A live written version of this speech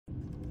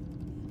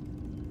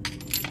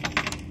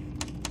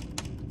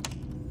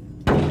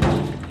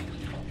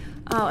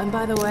Oh, and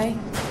by the way,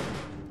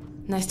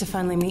 nice to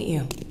finally meet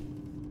you.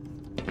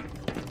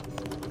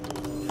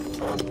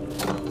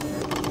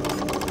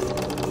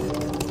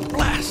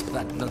 Blast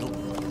that little...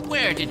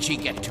 Where did she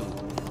get to?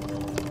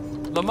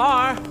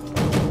 Lamar!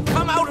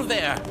 Come out of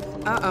there!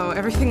 Uh-oh,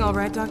 everything all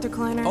right, Dr.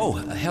 Kleiner? Oh,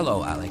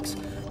 hello, Alex.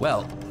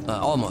 Well,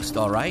 almost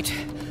all right.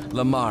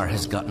 Lamar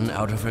has gotten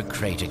out of her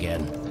crate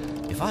again.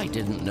 If I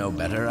didn't know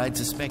better, I'd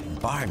suspect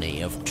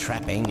Barney of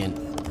trapping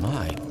and...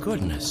 My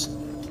goodness.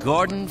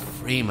 Gordon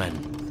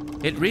Freeman.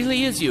 It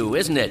really is you,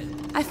 isn't it?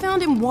 I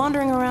found him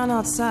wandering around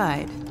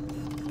outside.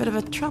 Bit of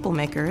a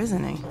troublemaker,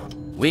 isn't he?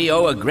 We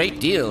owe a great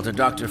deal to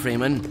Dr.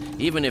 Freeman,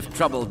 even if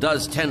trouble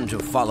does tend to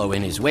follow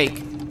in his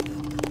wake.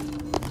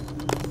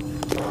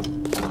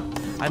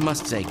 I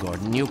must say,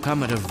 Gordon, you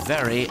come at a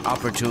very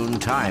opportune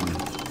time.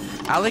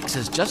 Alex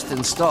has just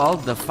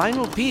installed the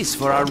final piece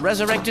for our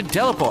resurrected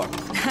teleport.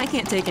 I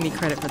can't take any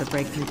credit for the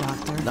breakthrough,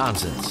 Doctor.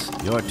 Nonsense.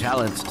 Your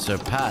talents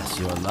surpass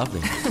your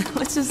loveliness.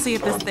 Let's just see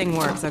if this thing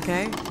works,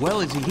 okay? Well,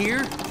 is he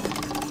here?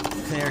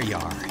 There you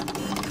are.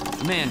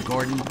 Man,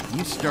 Gordon,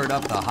 you stirred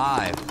up the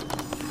hive.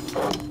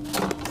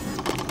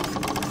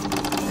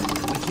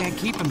 We can't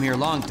keep him here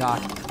long,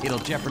 Doc. It'll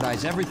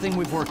jeopardize everything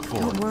we've worked for.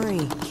 Don't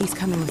worry. He's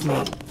coming with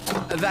me.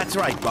 That's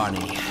right,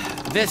 Barney.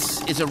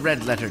 This is a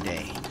red letter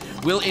day.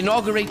 We'll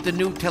inaugurate the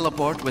new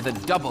teleport with a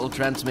double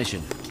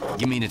transmission.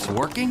 You mean it's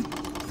working?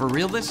 For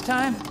real this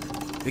time?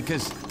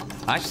 Because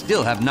I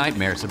still have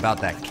nightmares about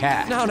that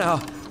cat.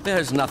 No.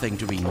 There's nothing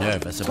to be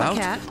nervous about.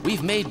 What cat?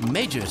 We've made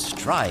major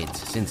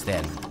strides since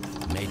then.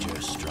 Major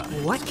strides.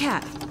 What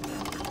cat?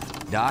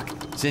 Doc,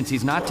 since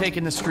he's not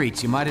taking the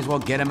streets, you might as well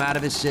get him out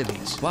of his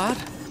civvies. What?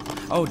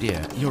 Oh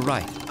dear, you're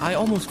right. I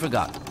almost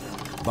forgot.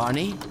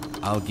 Barney,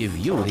 I'll give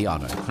you the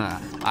honor.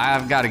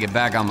 I've got to get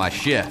back on my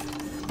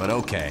shift, but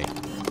okay.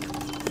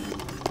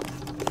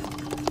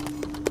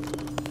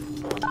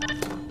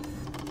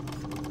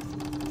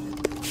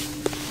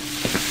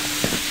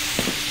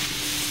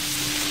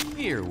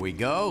 Here we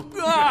go.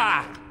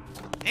 Ah!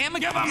 Damn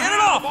it, get it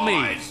off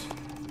me!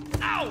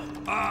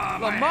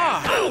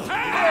 Lamar! There you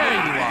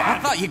I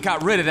are. thought you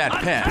got rid of that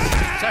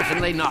pest.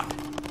 Certainly not.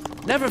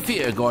 Never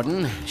fear,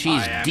 Gordon.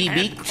 She's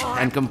de-beaked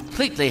and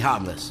completely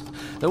harmless.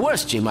 The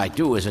worst she might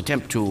do is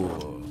attempt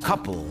to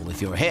couple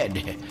with your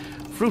head.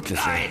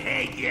 Fruitlessly. I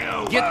hate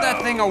you! Get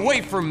that thing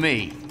away from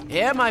me!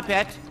 Here, my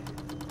pet.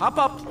 Up.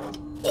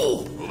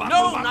 Oh,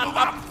 No, not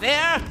up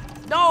there.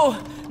 No.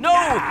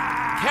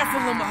 Careful,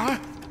 Lamar.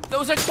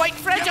 Those are quite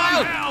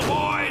fragile. Hell,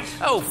 boys!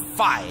 Oh,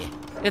 fie.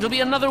 It'll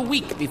be another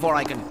week before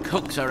I can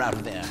coax her out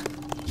of there.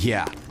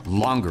 Yeah,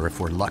 longer if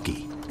we're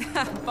lucky.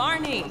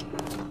 Barney,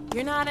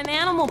 you're not an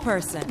animal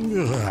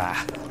person.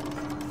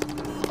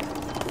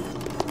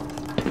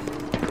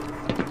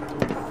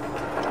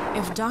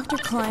 If Dr.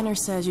 Kleiner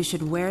says you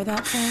should wear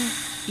that thing,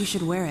 you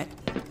should wear it.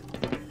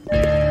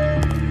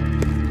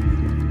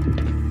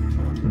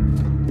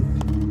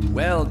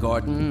 Well,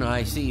 Gordon,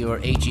 I see your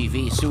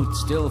HEV suit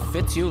still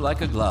fits you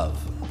like a glove.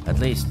 At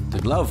least, the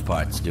glove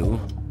parts do.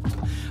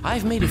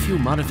 I've made a few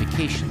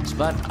modifications,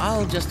 but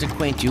I'll just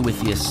acquaint you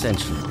with the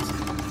essentials.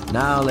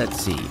 Now, let's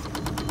see.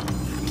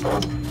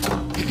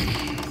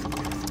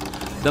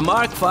 The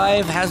Mark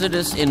V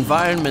Hazardous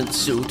Environment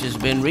Suit has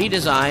been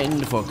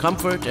redesigned for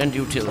comfort and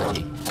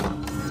utility.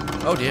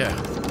 Oh, dear.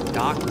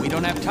 Doc, we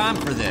don't have time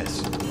for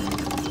this.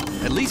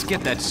 At least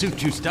get that suit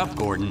juiced up,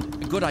 Gordon.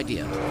 Good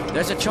idea.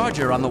 There's a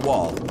charger on the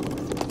wall.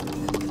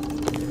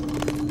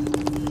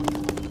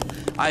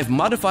 I've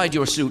modified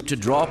your suit to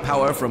draw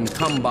power from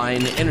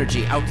Combine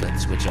energy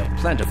outlets, which are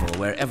plentiful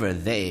wherever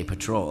they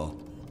patrol.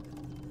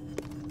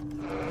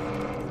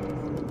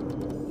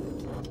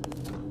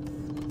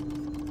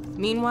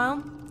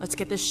 Meanwhile, let's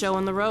get this show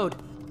on the road.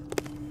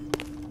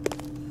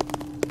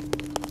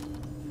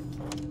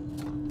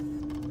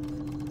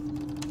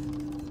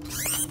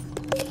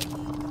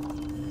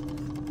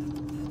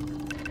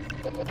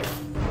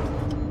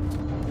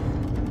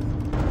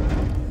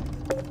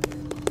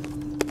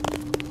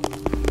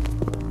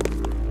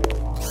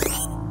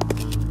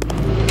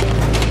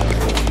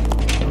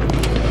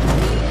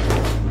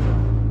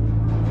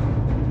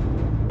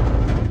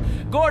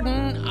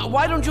 Gordon,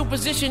 why don't you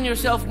position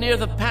yourself near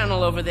the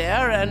panel over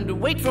there and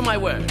wait for my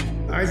word?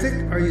 Isaac,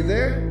 are you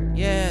there?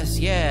 Yes,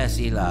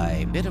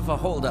 Eli. Bit of a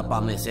holdup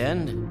on this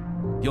end.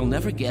 You'll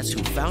never guess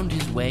who found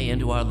his way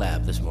into our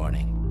lab this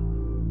morning.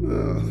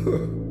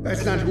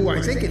 That's not who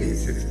I think it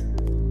is.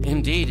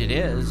 Indeed it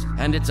is,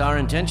 and it's our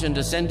intention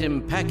to send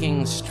him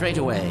packing straight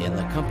away in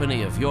the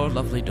company of your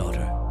lovely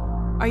daughter.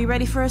 Are you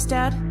ready for us,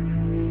 Dad?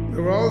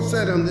 We're all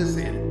set on this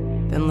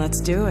end. Then let's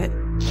do it.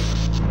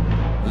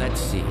 Let's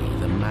see,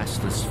 the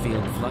massless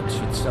field flux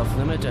should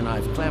self-limit, and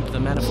I've clamped the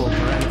manifold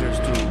parameters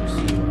to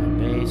CR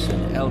base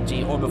and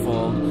LG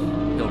orbifold,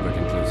 Hilbert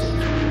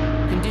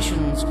inclusive.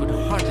 Conditions could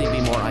hardly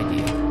be more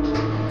ideal.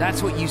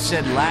 That's what you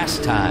said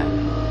last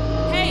time.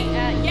 Hey,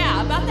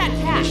 yeah, about that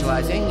cat.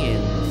 Initializing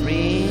in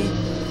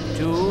 3,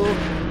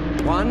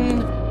 2, 1.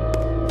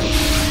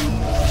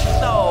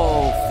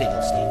 No,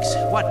 fiddlesticks.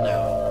 What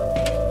now?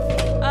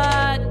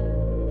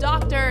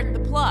 Doctor, the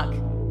plug.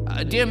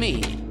 Dear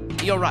me,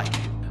 you're right.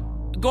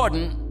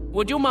 Gordon,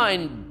 would you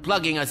mind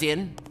plugging us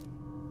in?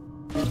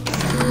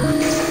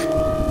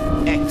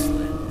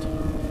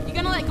 Excellent. You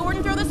gonna let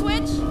Gordon throw the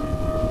switch?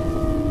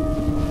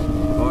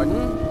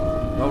 Gordon,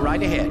 go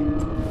right ahead.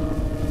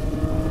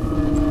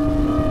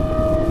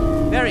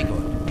 Very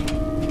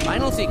good.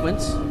 Final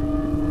sequence.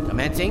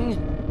 Commencing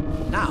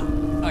now.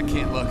 I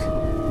can't look.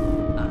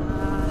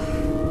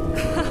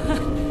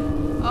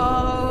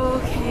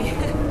 Okay.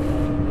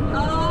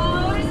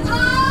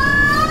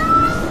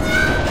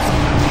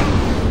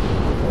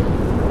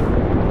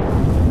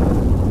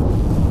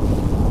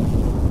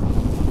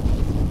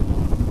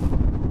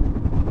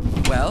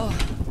 Well,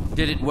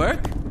 did it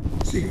work?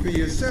 See for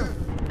yourself.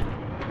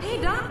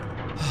 Hey, Doc.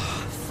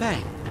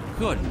 Thank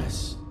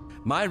goodness.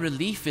 My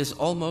relief is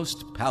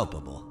almost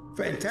palpable.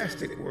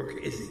 Fantastic work,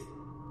 Izzy.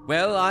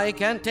 Well, I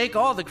can't take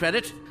all the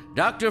credit.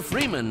 Dr.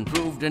 Freeman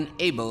proved an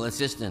able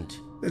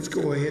assistant. Let's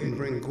go ahead and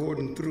bring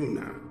Gordon through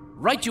now.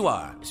 Right you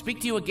are. Speak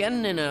to you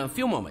again in a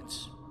few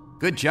moments.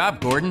 Good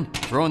job, Gordon.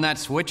 Throwing that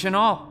switch and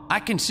all. I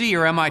can see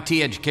your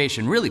MIT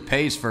education really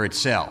pays for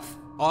itself.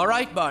 All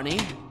right, Barney.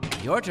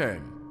 Your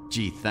turn.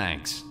 Gee,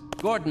 thanks.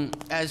 Gordon,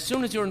 as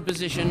soon as you're in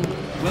position,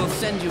 we'll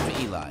send you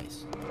to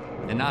Eli's.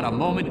 And not a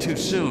moment too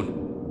soon.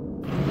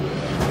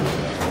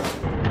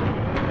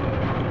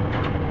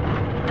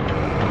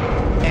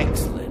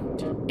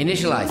 Excellent.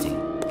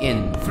 Initializing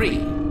in 3,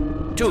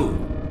 2,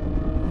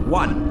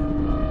 1.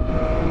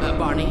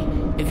 Barney,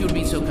 if you'd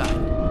be so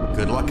kind.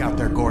 Good luck out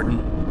there,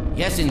 Gordon.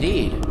 Yes,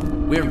 indeed.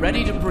 We're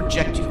ready to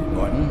project you,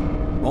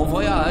 Gordon. Bon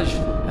voyage,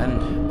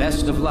 and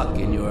best of luck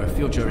in your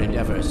future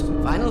endeavors.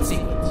 Final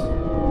sequence.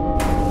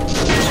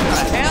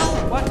 What the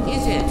hell? What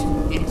is it?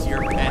 It's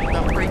your pet,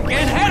 the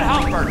freaking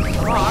headhumper!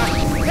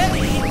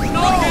 Ready?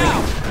 No!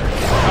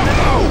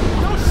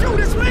 Don't shoot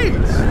his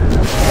leads!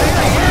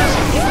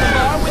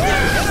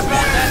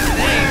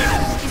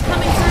 He's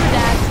coming through,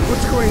 Dad.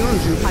 What's going on,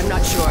 Judy? I'm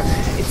not sure.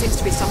 It seems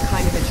to be some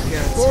kind of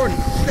interference. Gordon,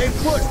 stay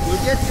put.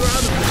 We'll get you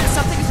out of here.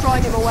 Something's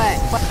drawing him away.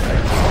 But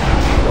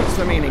What's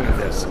the meaning of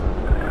this?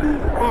 Who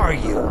are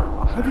you?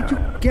 How did you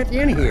get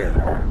in here?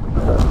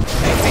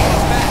 Hey, take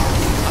us back!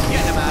 I'm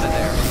getting him out of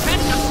there.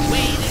 Catch us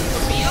wade into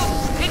the field,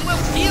 it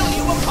will peel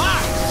you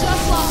apart!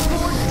 Just lost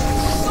Gordon.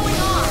 What's going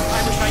on? I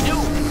wish I knew.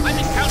 I'm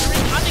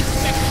encountering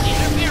unexpected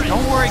interference.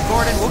 Don't worry,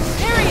 Gordon.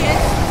 There he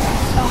is.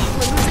 oh,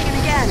 we're losing it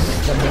again.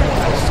 The man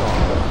I saw.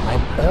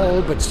 I'm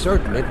all but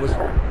certain it was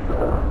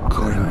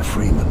Gordon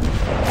Freeman.